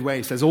vivid way.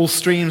 He says, all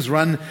streams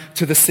run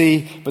to the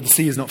sea, but the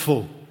sea is not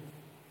full.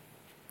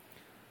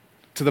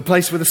 To the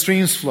place where the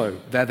streams flow,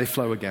 there they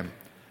flow again.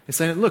 He's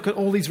saying, look at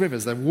all these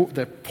rivers.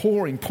 They're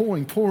pouring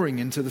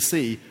into the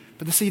sea,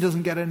 but the sea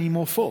doesn't get any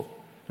more full.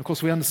 Of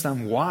course, we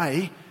understand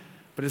why,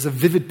 but But it's a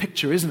vivid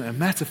picture, isn't it? A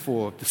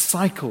metaphor of the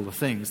cycle of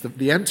things,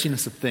 the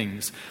emptiness of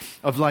things,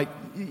 of like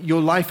your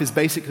life is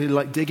basically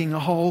like digging a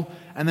hole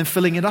and then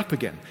filling it up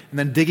again, and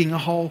then digging a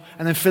hole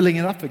and then filling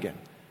it up again.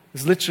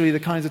 It's literally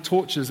the kinds of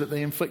tortures that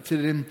they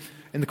inflicted in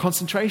the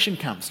concentration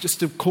camps, just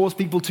to cause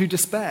people to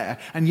despair.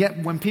 And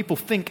yet when people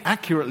think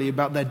accurately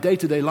about their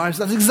day-to-day lives,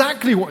 that's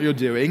exactly what you're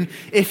doing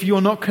if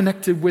you're not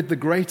connected with the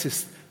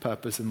greatest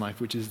purpose in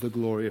life, which is the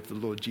glory of the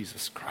Lord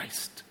Jesus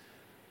Christ.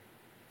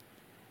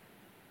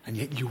 And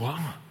yet you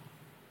are.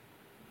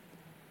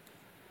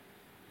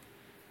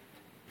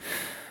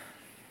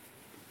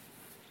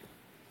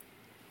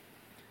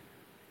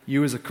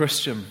 You as a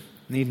Christian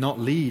need not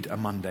lead a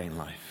mundane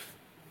life,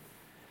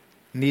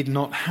 need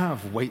not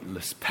have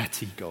weightless,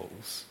 petty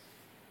goals,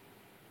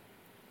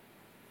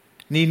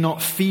 need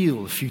not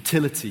feel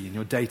futility in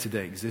your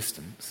day-to-day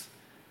existence,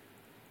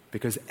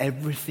 because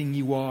everything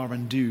you are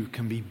and do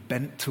can be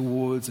bent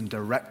towards and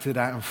directed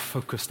at and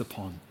focused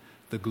upon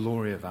the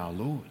glory of our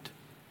Lord.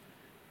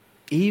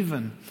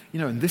 Even,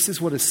 and this is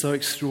what is so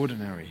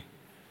extraordinary,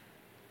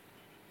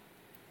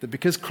 that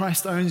because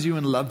Christ owns you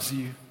and loves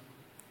you,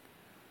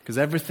 because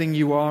everything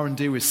you are and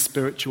do is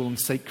spiritual and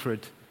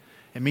sacred,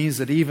 it means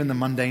that even the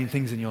mundane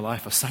things in your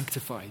life are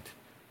sanctified.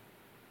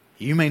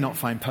 You may not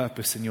find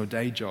purpose in your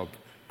day job.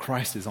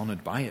 Christ is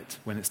honored by it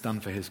when it's done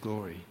for his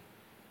glory.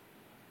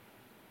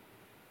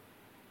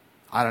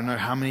 I don't know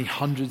how many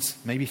hundreds,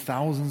 maybe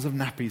thousands of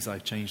nappies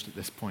I've changed at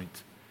this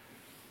point.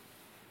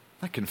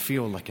 That can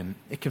feel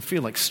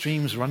like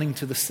streams running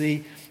to the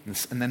sea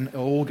and then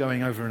all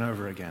going over and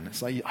over again.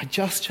 It's like, I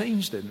just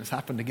changed it and it's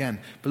happened again.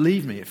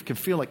 Believe me, it can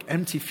feel like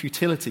empty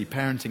futility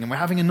parenting, and we're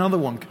having another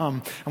one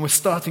come and we're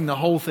starting the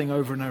whole thing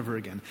over and over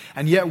again.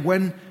 And yet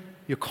when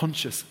you're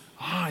conscious,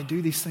 I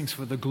do these things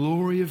for the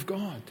glory of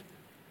God.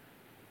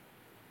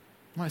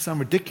 It might sound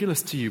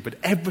ridiculous to you, but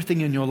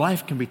everything in your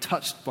life can be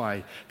touched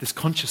by this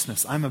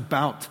consciousness. I'm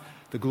about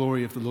the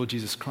glory of the Lord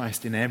Jesus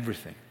Christ in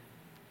everything.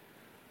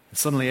 And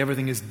suddenly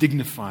everything is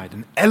dignified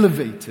and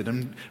elevated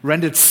and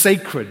rendered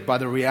sacred by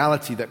the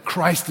reality that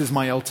Christ is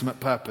my ultimate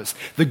purpose.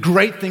 The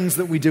great things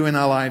that we do in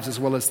our lives as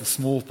well as the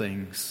small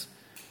things,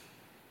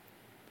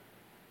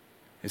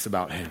 it's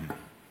about him.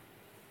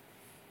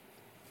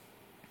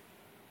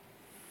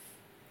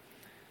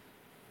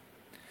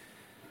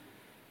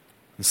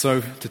 And so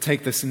to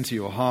take this into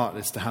your heart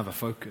is to have a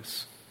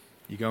focus.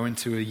 You go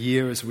into a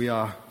year as we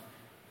are,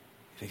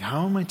 you think,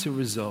 how am I to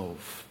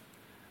resolve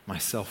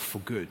myself for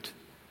good?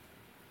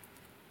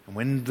 And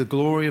when the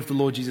glory of the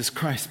Lord Jesus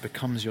Christ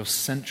becomes your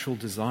central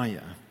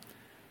desire,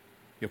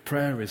 your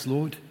prayer is,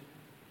 Lord,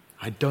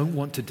 I don't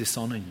want to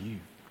dishonor you.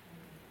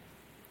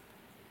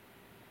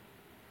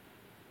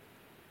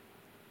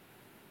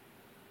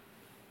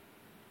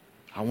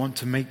 I want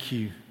to make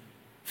you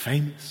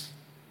famous.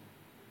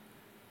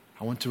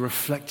 I want to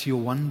reflect your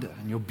wonder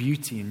and your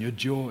beauty and your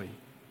joy.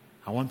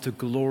 I want to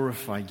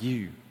glorify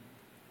you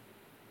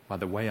by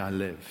the way I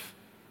live.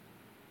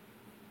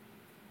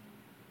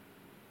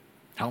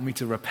 Help me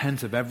to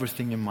repent of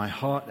everything in my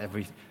heart,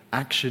 every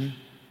action,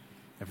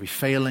 every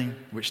failing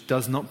which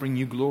does not bring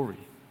you glory.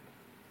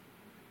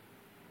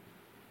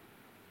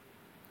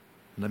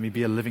 Let me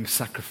be a living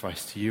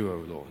sacrifice to you, O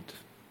Lord.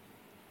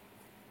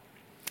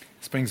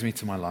 This brings me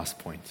to my last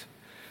point.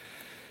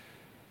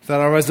 That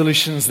our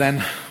resolutions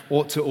then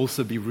ought to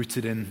also be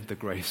rooted in the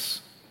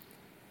grace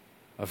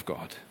of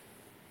God.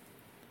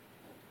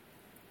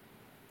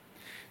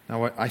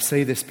 Now, I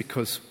say this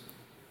because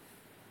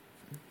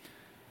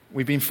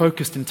we've been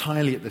focused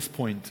entirely at this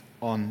point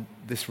on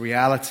this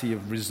reality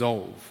of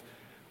resolve.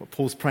 What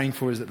Paul's praying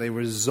for is that they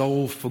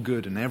resolve for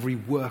good in every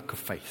work of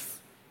faith.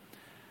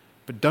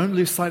 But don't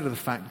lose sight of the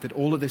fact that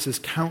all of this is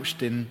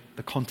couched in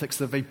the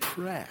context of a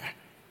prayer.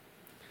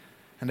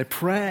 And a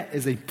prayer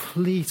is a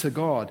plea to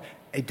God,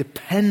 a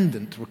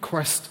dependent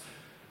request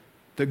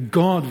that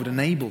God would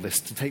enable this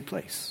to take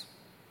place.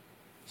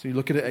 So you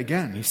look at it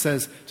again. He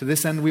says, to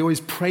this end, we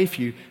always pray for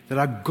you that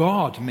our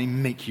God may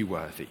make you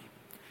worthy,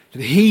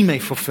 that he may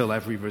fulfill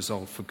every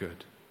resolve for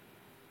good,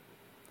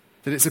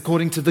 that it's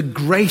according to the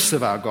grace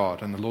of our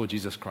God and the Lord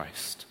Jesus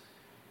Christ.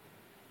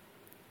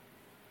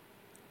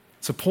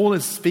 So Paul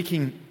is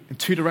speaking in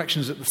two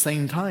directions at the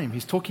same time.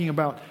 He's talking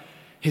about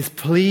his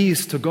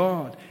pleas to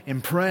God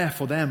in prayer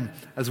for them,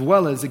 as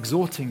well as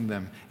exhorting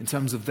them in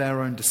terms of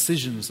their own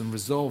decisions and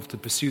resolve to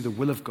pursue the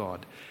will of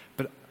God.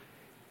 But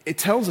it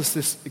tells us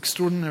this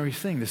extraordinary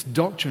thing, this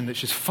doctrine that's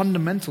just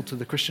fundamental to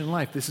the Christian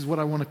life. This is what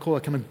I want to call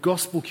a kind of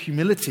gospel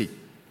humility,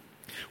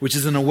 which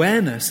is an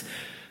awareness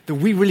that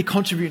we really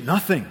contribute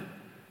nothing,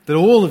 that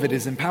all of it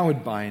is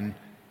empowered by and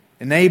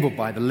enabled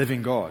by the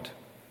living God.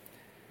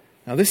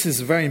 Now, this is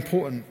a very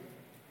important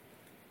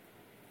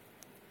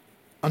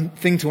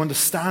thing to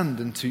understand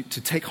and to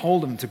take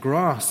hold of and to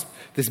grasp,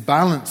 this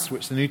balance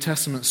which the New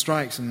Testament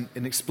strikes in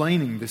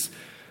explaining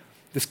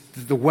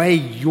the way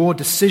your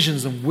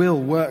decisions and will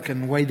work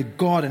and the way that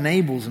God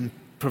enables and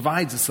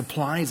provides and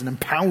supplies and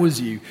empowers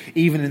you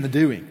even in the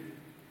doing.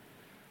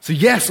 So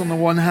yes, on the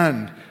one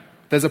hand,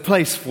 there's a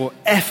place for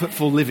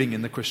effortful living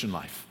in the Christian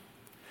life.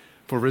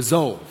 for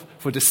resolve,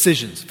 for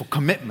decisions, for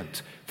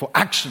commitment, for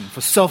action, for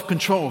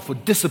self-control, for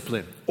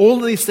discipline. All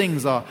of these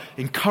things are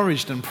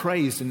encouraged and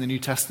praised in the New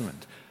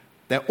Testament.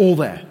 They're all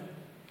there.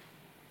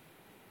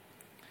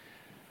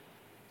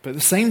 But at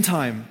the same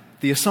time,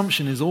 the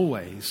assumption is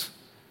always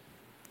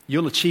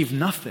you'll achieve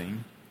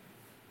nothing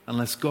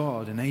unless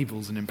God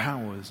enables and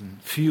empowers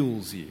and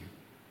fuels you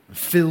and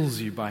fills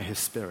you by His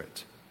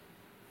Spirit.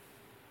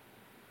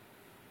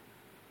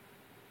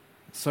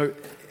 So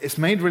it's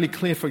made really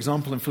clear, for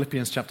example, in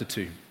Philippians chapter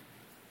 2.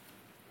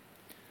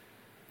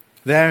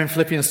 There in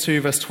Philippians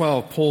 2, verse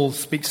 12, Paul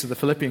speaks to the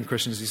Philippian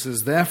Christians. He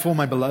says, "Therefore,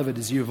 my beloved,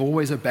 as you have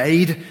always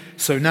obeyed,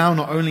 so now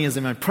not only as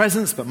in my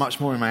presence, but much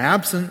more in my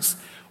absence,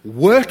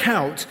 work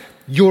out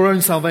your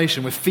own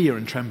salvation with fear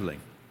and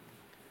trembling."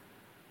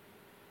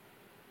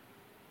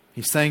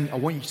 He's saying, I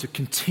want you to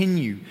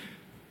continue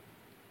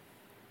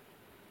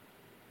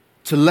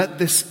to let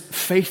this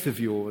faith of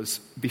yours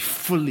be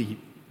fully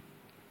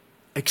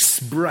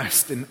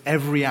expressed in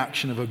every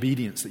action of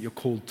obedience that you're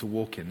called to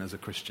walk in as a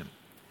Christian.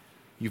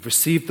 You've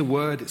received the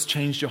word, it's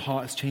changed your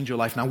heart, it's changed your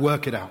life. Now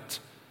work it out.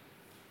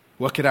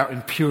 Work it out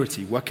in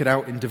purity, work it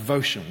out in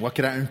devotion, work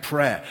it out in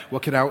prayer,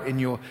 work it out in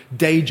your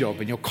day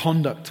job, in your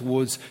conduct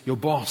towards your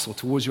boss or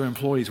towards your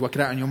employees, work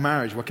it out in your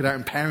marriage, work it out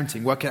in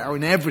parenting, work it out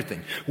in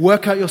everything.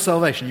 Work out your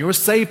salvation. You're a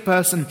saved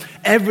person.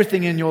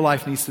 Everything in your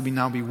life needs to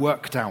now be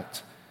worked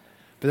out.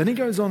 But then he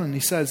goes on and he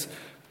says,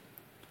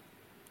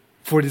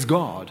 "For it is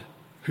God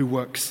who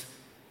works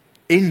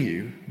in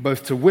you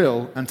both to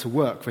will and to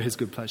work for His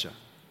good pleasure."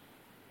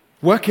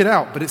 Work it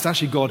out, but it's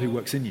actually God who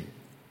works in you.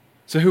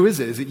 So who is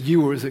it? Is it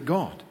you or is it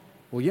God?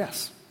 Well,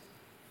 yes.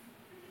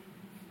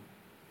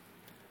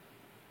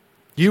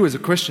 You as a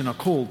Christian are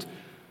called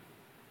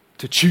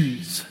to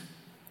choose,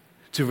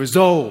 to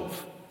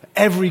resolve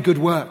every good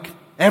work,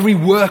 every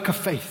work of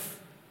faith.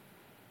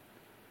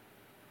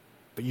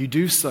 But you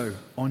do so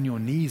on your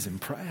knees in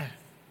prayer.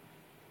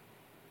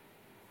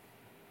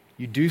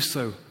 You do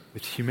so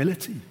with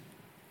humility,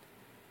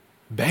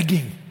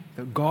 begging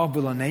that God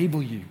will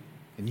enable you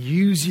and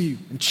use you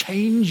and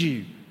change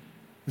you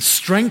and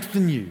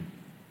strengthen you.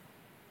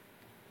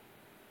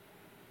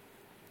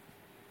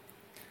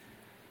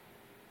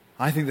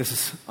 I think this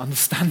is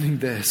understanding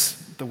this,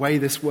 the way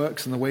this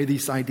works and the way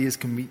these ideas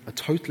can be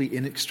totally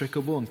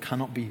inextricable and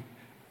cannot be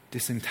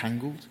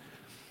disentangled,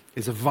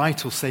 is a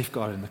vital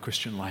safeguard in the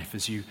Christian life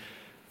as you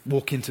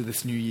walk into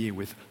this new year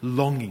with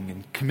longing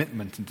and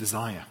commitment and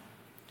desire.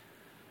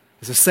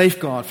 It's a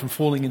safeguard from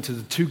falling into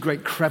the two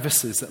great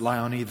crevices that lie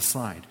on either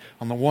side.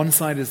 On the one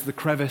side is the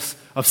crevice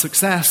of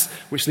success,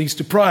 which leads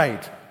to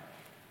pride,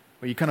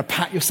 where you kind of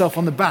pat yourself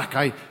on the back.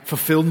 I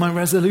fulfilled my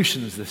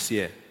resolutions this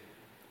year.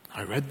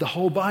 I read the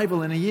whole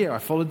Bible in a year. I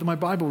followed my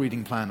Bible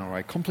reading plan, or I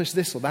accomplished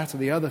this or that or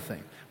the other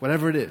thing,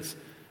 whatever it is.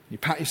 You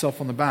pat yourself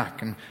on the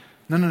back. And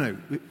no.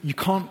 You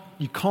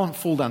can't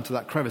fall down to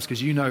that crevice,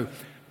 because you know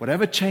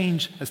whatever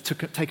change has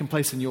taken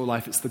place in your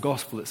life, it's the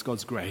gospel, it's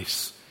God's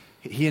grace.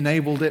 He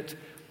enabled it.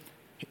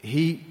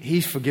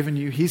 He's forgiven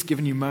you. He's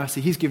given you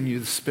mercy. He's given you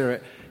the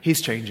Spirit.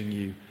 He's changing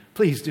you.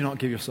 Please do not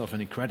give yourself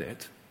any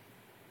credit.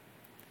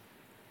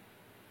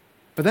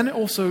 But then it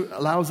also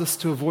allows us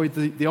to avoid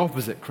the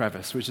opposite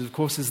crevice, which of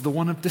course is the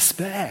one of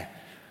despair.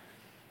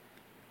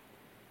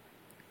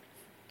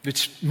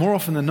 Which more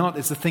often than not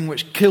is the thing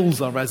which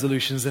kills our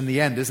resolutions in the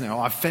end, isn't it? Oh,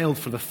 I've failed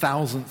for the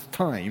 1,000th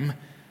time.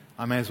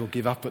 I may as well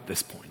give up at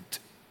this point.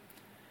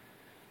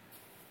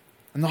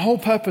 And the whole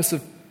purpose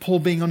of Paul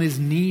being on his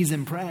knees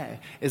in prayer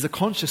is a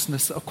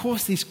consciousness that, of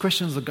course, these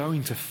Christians are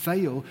going to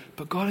fail,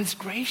 but God is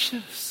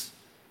gracious.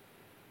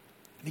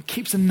 And He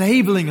keeps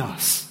enabling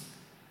us.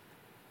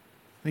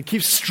 And He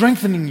keeps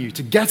strengthening you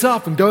to get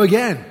up and go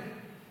again.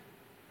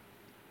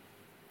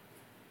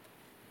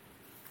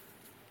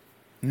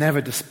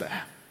 Never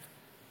despair.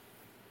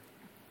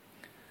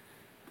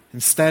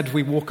 Instead,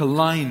 we walk a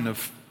line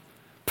of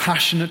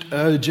passionate,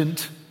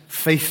 urgent,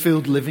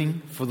 faith-filled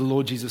living for the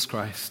Lord Jesus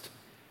Christ,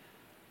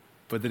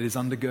 but that is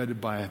undergirded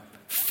by a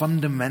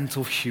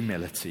fundamental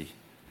humility.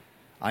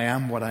 I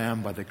am what I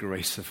am by the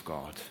grace of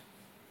God.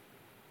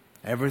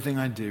 Everything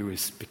I do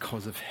is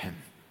because of Him.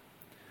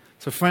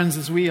 So friends,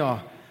 as we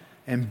are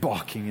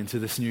embarking into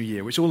this new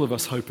year, which all of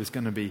us hope is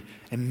going to be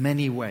in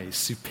many ways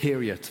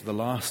superior to the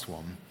last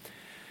one,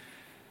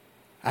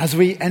 as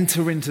we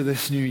enter into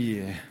this new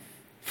year,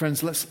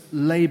 friends, let's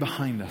lay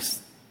behind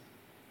us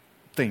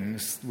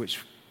things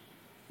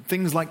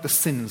like the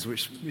sins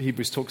which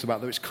Hebrews talks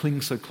about, which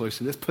cling so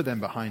closely. Let's put them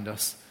behind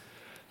us.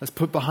 Let's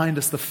put behind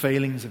us the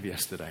failings of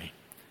yesterday.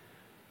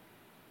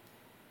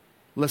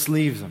 Let's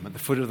leave them at the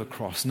foot of the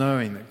cross,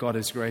 knowing that God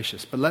is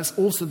gracious. But let's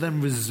also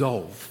then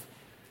resolve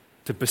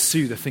to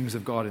pursue the things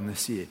of God in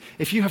this year.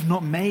 If you have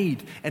not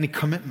made any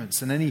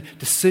commitments and any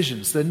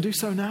decisions, then do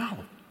so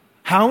now.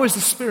 How is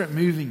the Spirit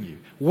moving you?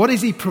 What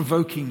is He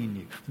provoking in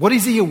you? What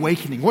is He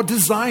awakening? What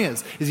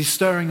desires is He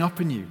stirring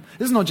up in you?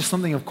 This is not just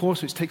something, of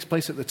course, which takes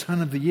place at the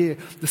turn of the year.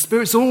 The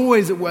Spirit's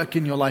always at work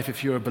in your life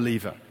if you're a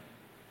believer.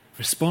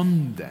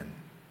 Respond then.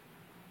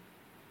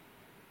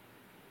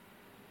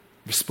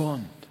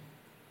 Respond.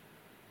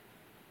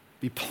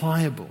 Be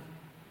pliable.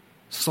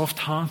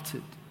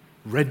 soft-hearted,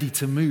 ready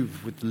to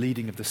move with the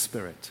leading of the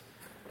Spirit.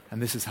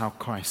 And this is how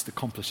Christ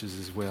accomplishes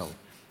his will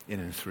in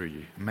and through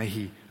you. May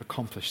he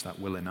accomplish that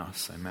will in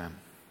us. Amen.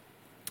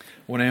 I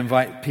want to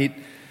invite Pete,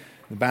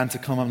 the band, to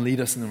come and lead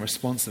us in the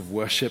response of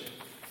worship.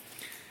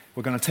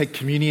 We're going to take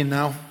communion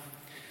now.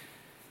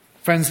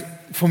 Friends,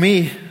 for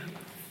me,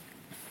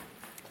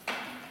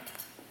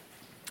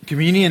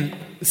 communion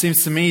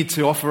seems to me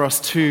to offer us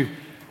two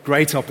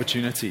great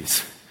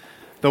opportunities.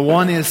 The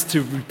one is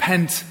to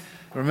repent,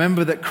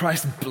 remember that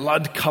Christ's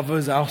blood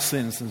covers our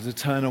sins, and to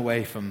turn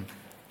away from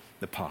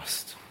the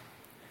past.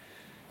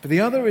 But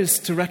the other is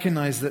to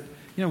recognize that,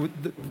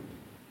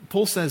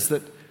 Paul says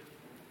that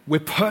we're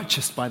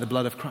purchased by the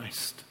blood of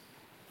Christ.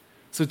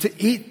 So to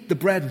eat the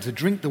bread and to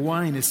drink the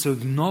wine is to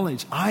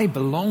acknowledge, I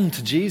belong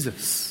to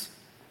Jesus.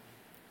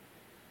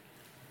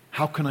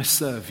 How can I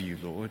serve you,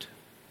 Lord?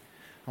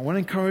 I want to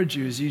encourage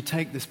you as you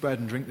take this bread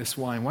and drink this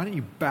wine, why don't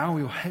you bow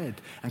your head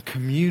and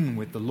commune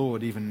with the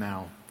Lord even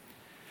now?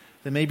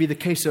 There may be the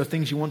case there are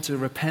things you want to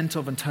repent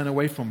of and turn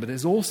away from, but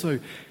there's also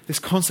this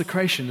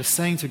consecration, this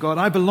saying to God,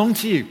 I belong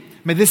to you.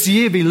 May this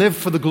year be lived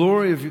for the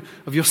glory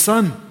of your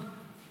Son,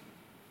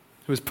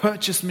 who has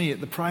purchased me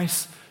at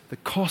the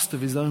cost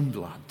of his own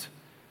blood.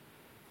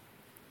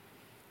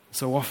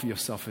 So offer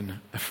yourself in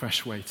a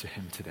fresh way to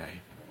him today.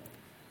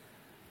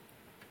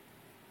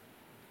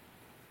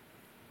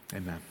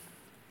 Amen.